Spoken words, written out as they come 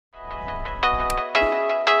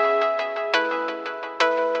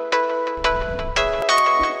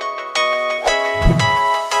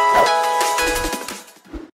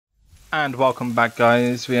And welcome back,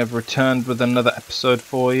 guys. We have returned with another episode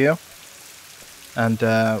for you. And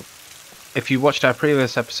if you watched our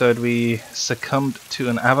previous episode, we succumbed to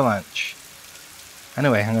an avalanche.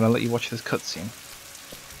 Anyway, I'm going to let you watch this cutscene.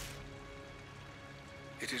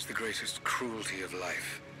 It is the greatest cruelty of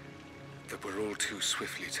life that we're all too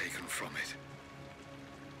swiftly taken from it.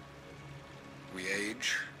 We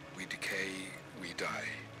age, we decay, we die.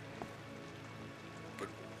 But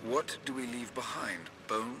what do we leave behind?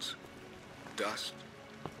 Bones? Dust?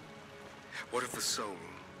 What of the soul?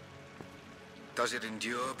 Does it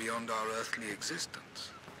endure beyond our earthly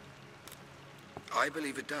existence? I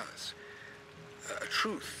believe it does. A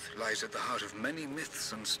truth lies at the heart of many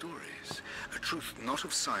myths and stories. A truth not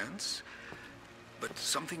of science, but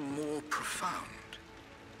something more profound.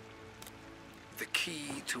 The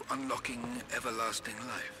key to unlocking everlasting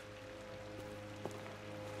life.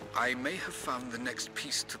 I may have found the next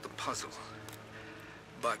piece to the puzzle,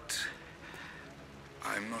 but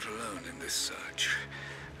I'm not alone in this search.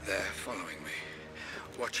 They're following me,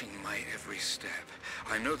 watching my every step.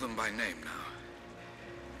 I know them by name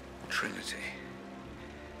now. Trinity.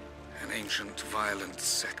 An ancient, violent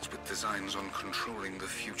sect with designs on controlling the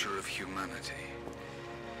future of humanity.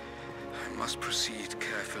 I must proceed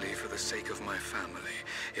carefully for the sake of my family.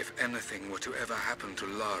 If anything were to ever happen to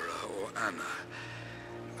Lara or Anna,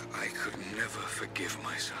 I could never forgive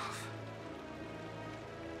myself.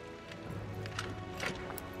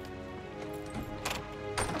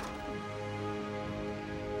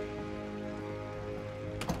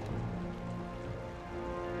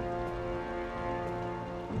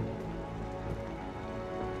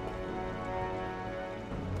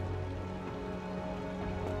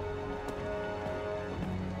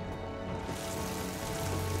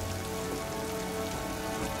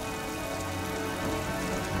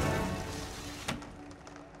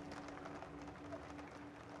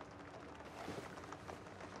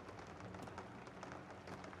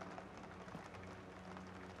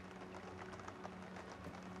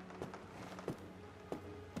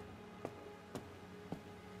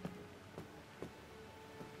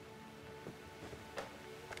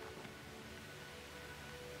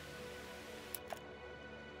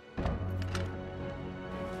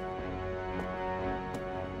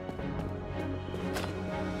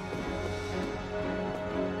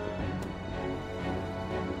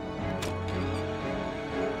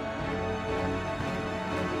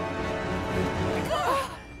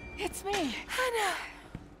 It's me. Hannah!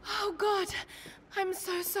 Oh, God. I'm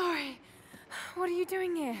so sorry. What are you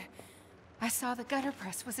doing here? I saw the gutter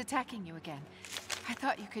press was attacking you again. I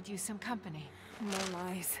thought you could use some company. No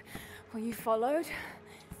lies. Were you followed?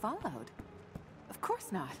 Followed? Of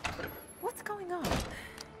course not. What's going on?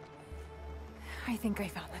 I think I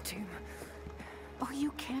found the tomb. Oh,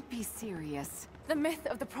 you can't be serious. The myth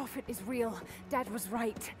of the prophet is real. Dad was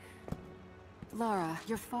right. Lara,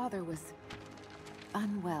 your father was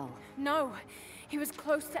unwell. No, he was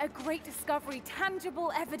close to a great discovery, tangible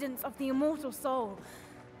evidence of the immortal soul.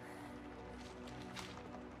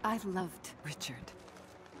 I loved Richard.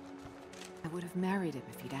 I would have married him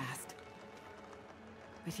if he'd asked.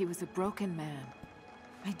 But he was a broken man.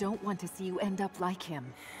 I don't want to see you end up like him.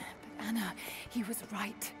 But Anna, he was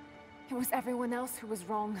right. It was everyone else who was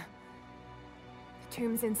wrong. The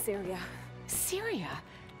tomb's in Syria. Syria?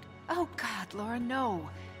 Oh God, Laura, no.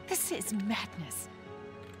 This is madness.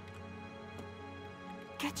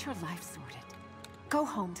 Get your life sorted. Go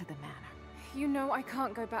home to the manor. You know I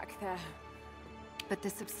can't go back there. But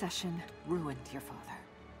this obsession ruined your father.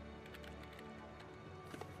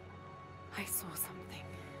 I saw something.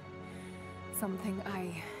 Something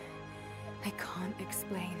I can't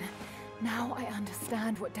explain. Now I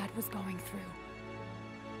understand what Dad was going through.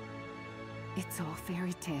 It's all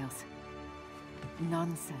fairy tales.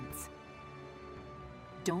 Nonsense.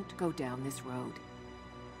 Don't go down this road.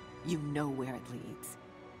 You know where it leads.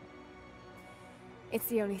 It's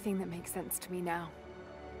the only thing that makes sense to me now.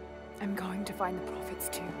 I'm going to find the Prophet's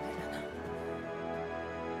tomb.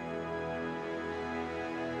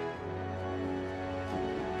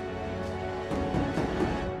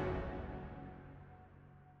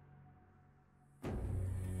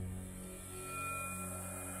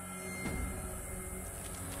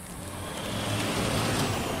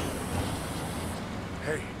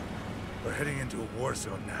 Hey, we're heading into a war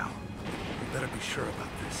zone now. We better be sure about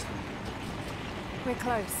this. We're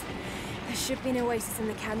close. There should be an oasis in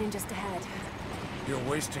the canyon just ahead. You're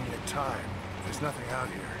wasting your time. There's nothing out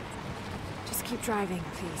here. Just keep driving,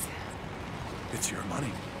 please. It's your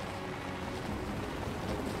money.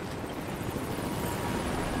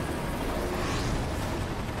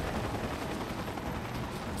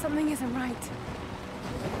 Something isn't right.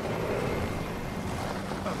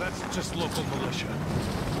 That's just local militia.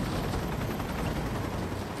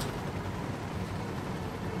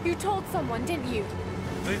 You told someone, didn't you?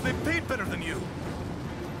 They paid better than you.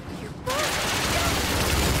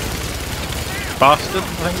 Bastard, I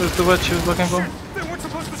think was the word she was looking for. Shit, they weren't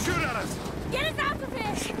supposed to shoot at us. Get us out of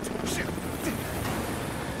here! Shit.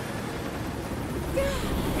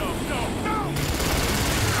 No.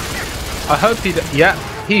 I hope he yeah,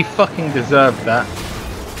 he fucking deserved that.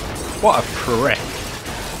 What a prick.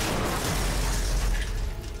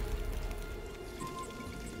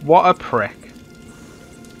 What a prick.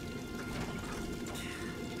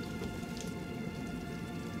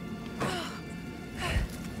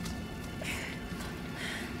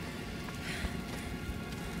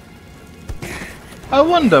 I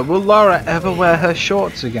wonder, will Lara ever wear her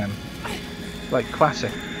shorts again? Like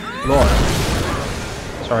classic Laura.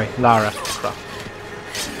 Sorry, Lara. Crap.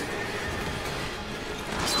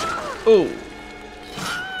 Ooh.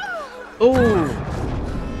 Ooh.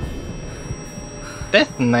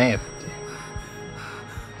 That's nasty.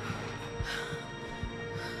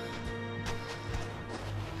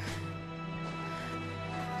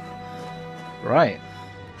 Right.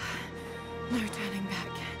 No turning back.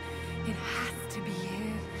 It has to be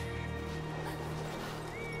here.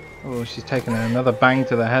 Oh, she's taking another bang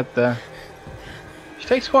to the head there. She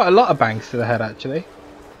takes quite a lot of bangs to the head, actually.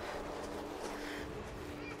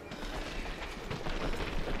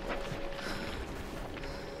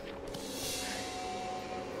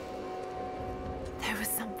 There was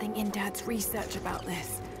something in Dad's research about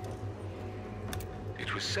this.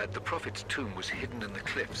 It was said the Prophet's tomb was hidden in the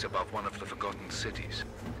cliffs above one of the forgotten cities.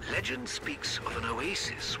 Legend speaks of an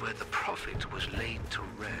oasis where the Prophet was laid to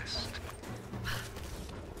rest.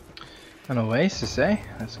 An oasis, eh?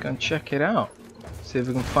 Let's go and check it out. See if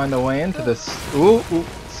we can find our way into this. Ooh,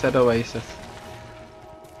 said oasis.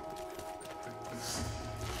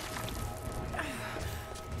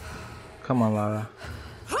 Come on, Lara.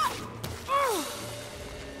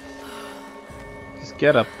 Just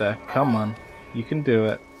get up there. Come on. You can do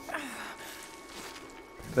it.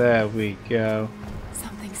 There we go.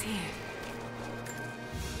 Something's here.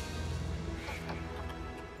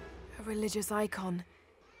 A religious icon.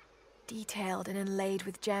 Detailed and inlaid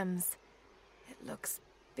with gems. It looks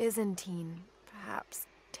Byzantine, perhaps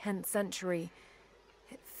 10th century.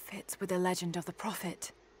 It fits with the legend of the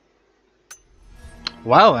Prophet.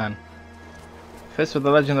 Well then. Fits with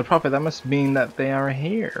the legend of the Prophet. That must mean that they are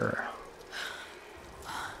here.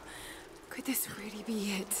 Could this really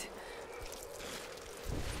be it?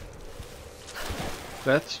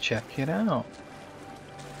 Let's check it out.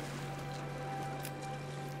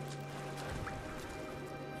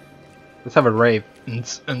 Let's have a rave.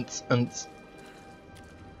 Incredible.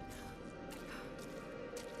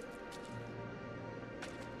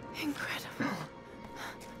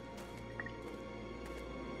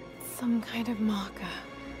 Some kind of marker.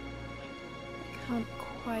 I can't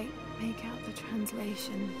quite make out the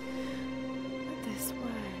translation. But this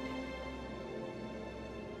word.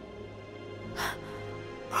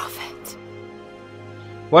 Prophet.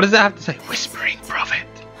 What does it have to say? Whispering prophet.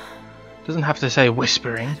 Doesn't have to say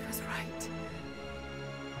whispering. Dad was right.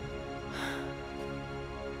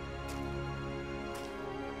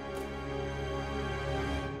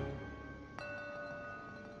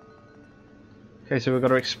 Okay, so we've got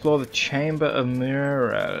to explore the Chamber of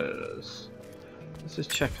Mirrors. Let's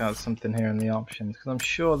just check out something here in the options, because I'm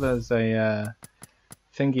sure there's a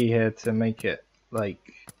thingy here to make it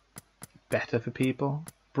like better for people.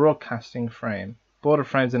 Broadcasting frame. Border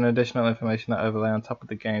frames and additional information that overlay on top of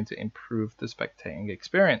the game to improve the spectating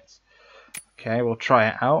experience. Okay, we'll try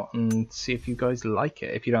it out and see if you guys like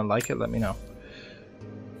it. If you don't like it, let me know.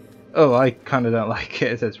 Oh, I kind of don't like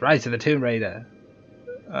it. It says Rise of the Tomb Raider.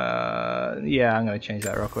 Yeah, I'm going to change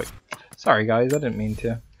that real quick. Sorry guys, I didn't mean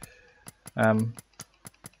to.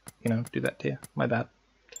 You know, do that to you. My bad.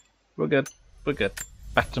 We're good. We're good.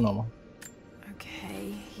 Back to normal.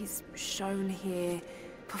 Okay, he's shown here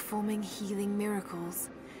performing healing miracles.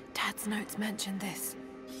 Dad's notes mention this.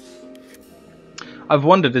 I've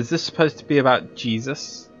wondered, is this supposed to be about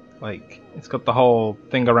Jesus? Like, it's got the whole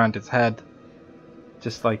thing around its head.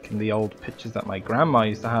 Just like in the old pictures that my grandma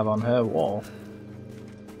used to have on her wall.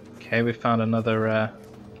 Okay, we found another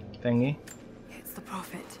thingy. It's the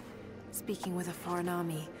Prophet. Speaking with a foreign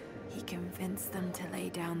army, he convinced them to lay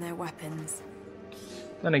down their weapons.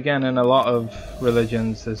 Then again, in a lot of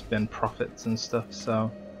religions there's been prophets and stuff, so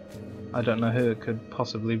I don't know who it could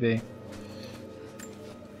possibly be.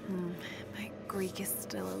 My Greek is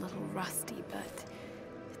still a little rusty, but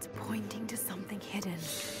it's pointing to something hidden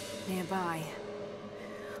nearby.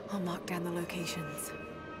 I'll mark down the locations.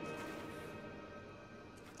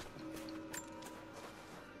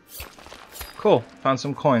 Cool, found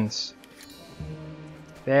some coins.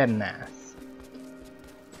 Very nice.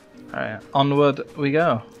 Alright, onward we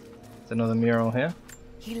go. There's another mural here.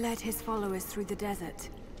 He led his followers through the desert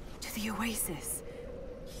to the oasis.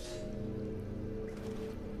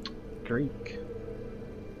 Greek.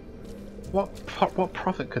 What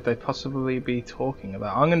prophet could they possibly be talking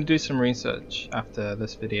about? I'm going to do some research after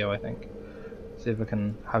this video, I think. See if I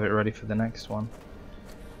can have it ready for the next one.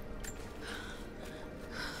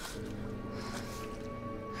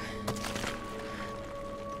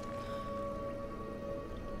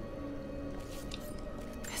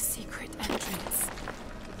 The secret entrance.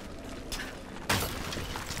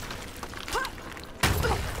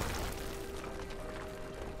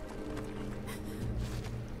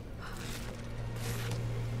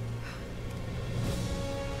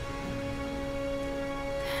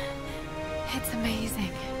 It's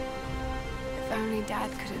amazing. If only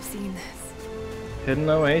Dad could have seen this. Hidden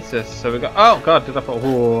oasis. So we got. Oh god! Did I fall?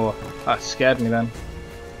 Whoa! That scared me then.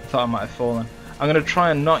 I thought I might have fallen. I'm gonna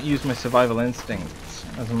try and not use my survival instincts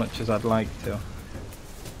as much as I'd like to.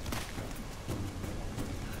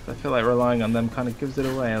 I feel like relying on them kind of gives it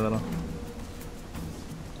away a little.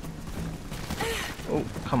 Oh,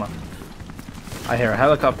 come on! I hear a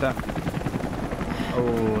helicopter.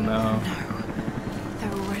 Oh no! No,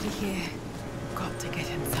 they're already here. Got to get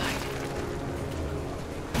inside.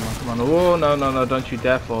 Come on! Oh no! No! No! Don't you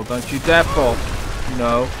dare fall! Don't you dare fall!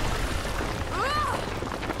 No!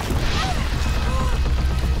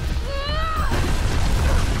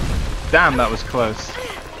 Damn, that was close.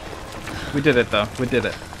 We did it though. We did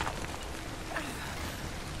it.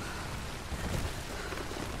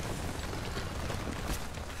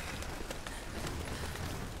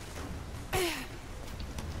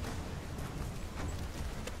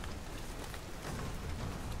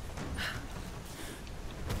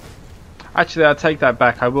 Actually, I'll take that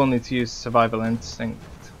back. I will need to use survival instinct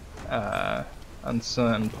on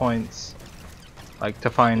certain points, like to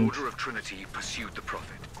find Order of Trinity pursued the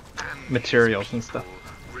prophet and materials his and stuff.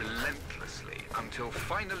 people relentlessly until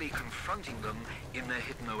finally confronting them in their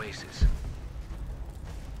hidden oasis.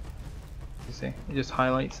 You see, it just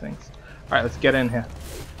highlights things. All right, let's get in here.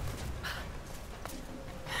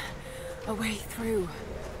 A way through.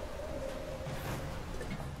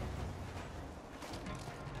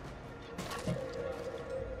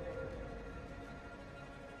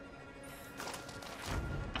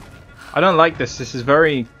 I don't like this. This is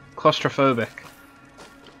very claustrophobic.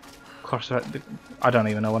 I don't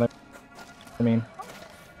even know what I mean.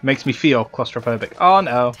 Makes me feel claustrophobic. Oh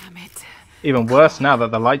no! Damn it. Even worse now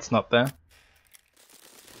that the light's not there.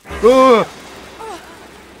 Ooh!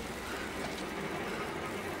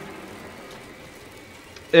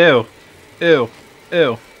 Ew! Ew!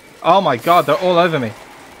 Ew! Oh my god! They're all over me.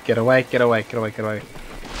 Get away! Get away! Get away! Get away!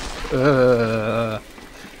 Ugh.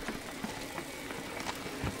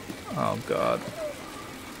 Oh god.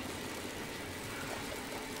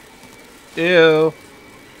 Ew.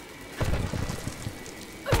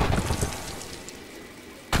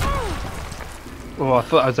 Oh, I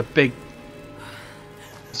thought that was a big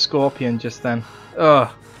scorpion just then. Ugh.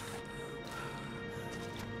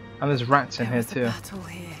 And there's rats in There here was a too. battle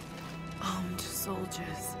here. Armed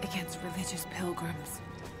soldiers against religious pilgrims.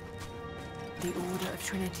 The Order of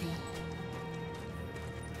Trinity.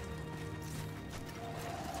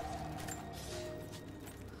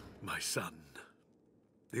 My son,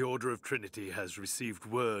 the Order of Trinity has received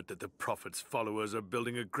word that the Prophet's followers are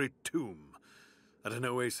building a great tomb at an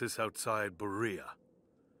oasis outside Berea.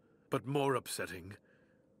 But more upsetting,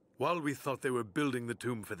 while we thought they were building the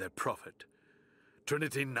tomb for their Prophet,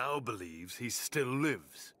 Trinity now believes he still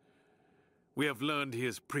lives. We have learned he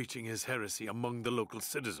is preaching his heresy among the local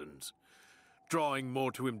citizens, drawing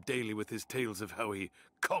more to him daily with his tales of how he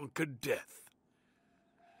conquered death.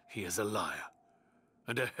 He is a liar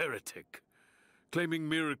and a heretic, claiming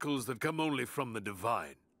miracles that come only from the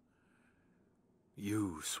divine.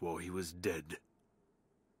 You swore he was dead.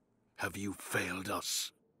 Have you failed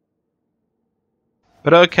us?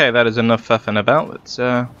 But okay, that is enough faffing about. Let's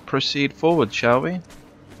proceed forward, shall we?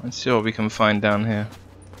 Let's see what we can find down here.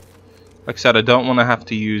 Like I said, I don't want to have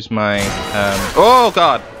to use my... Oh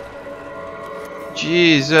god!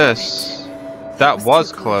 Jesus! That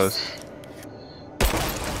was close.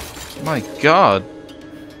 My god.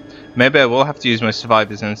 Maybe I will have to use my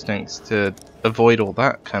survivor's instincts to avoid all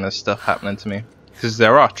that kind of stuff happening to me. Because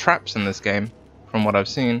there are traps in this game, from what I've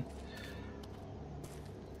seen.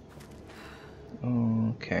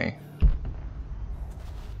 Okay.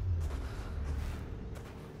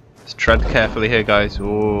 Let's tread carefully here, guys.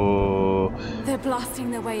 Ooh. They're blasting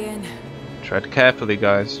their way in. Tread carefully,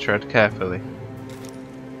 guys. Tread carefully.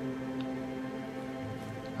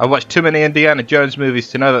 I watched too many Indiana Jones movies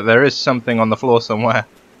to know that there is something on the floor somewhere.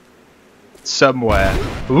 Somewhere.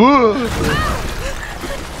 Ooh.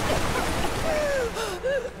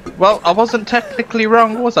 Well, I wasn't technically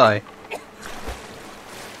wrong, was I?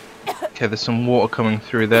 Okay, there's some water coming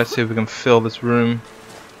through there. See if we can fill this room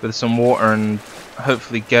with some water and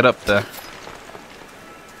hopefully get up there.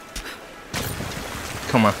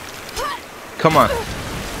 Come on. Come on.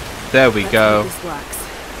 There we go.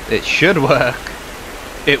 It should work.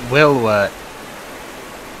 It will work.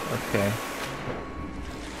 Okay.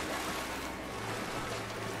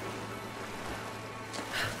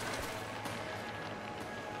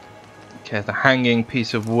 Okay, the hanging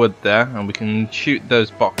piece of wood there, and we can shoot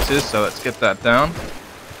those boxes, so let's get that down.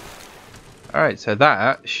 Alright, so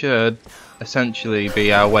that should essentially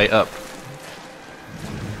be our way up.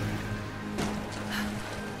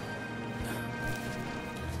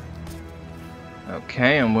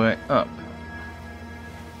 Okay, and we're up.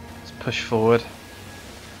 Let's push forward.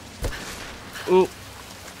 Ooh.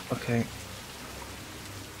 Okay.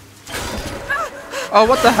 Oh,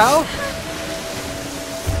 what the hell?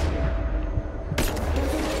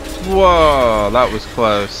 Whoa, that was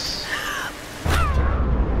close.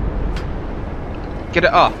 Get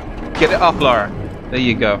it off. Get it off, Laura. There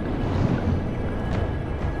you go.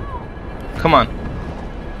 Come on.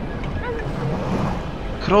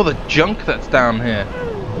 Look at all the junk that's down here.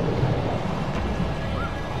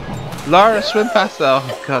 Laura, swim past that.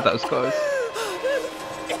 Oh god, that was close.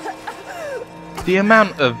 The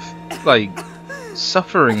amount of, like,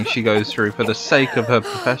 suffering she goes through for the sake of her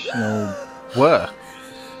professional work.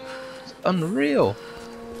 It's unreal.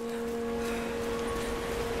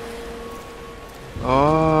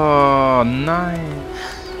 Oh,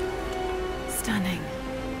 nice. Stunning.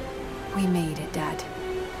 We made it, Dad.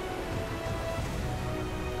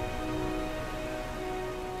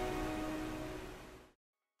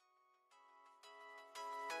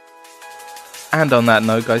 And on that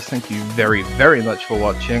note, guys, thank you very, very much for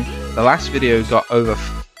watching. The last video got over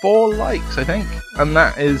 4 likes, I think, and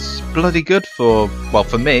that is bloody good for, well,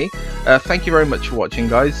 for me. Thank you very much for watching,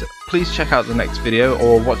 guys. Please check out the next video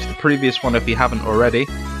or watch the previous one if you haven't already.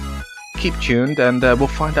 Keep tuned, and we'll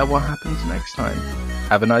find out what happens next time.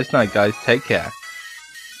 Have a nice night, guys. Take care.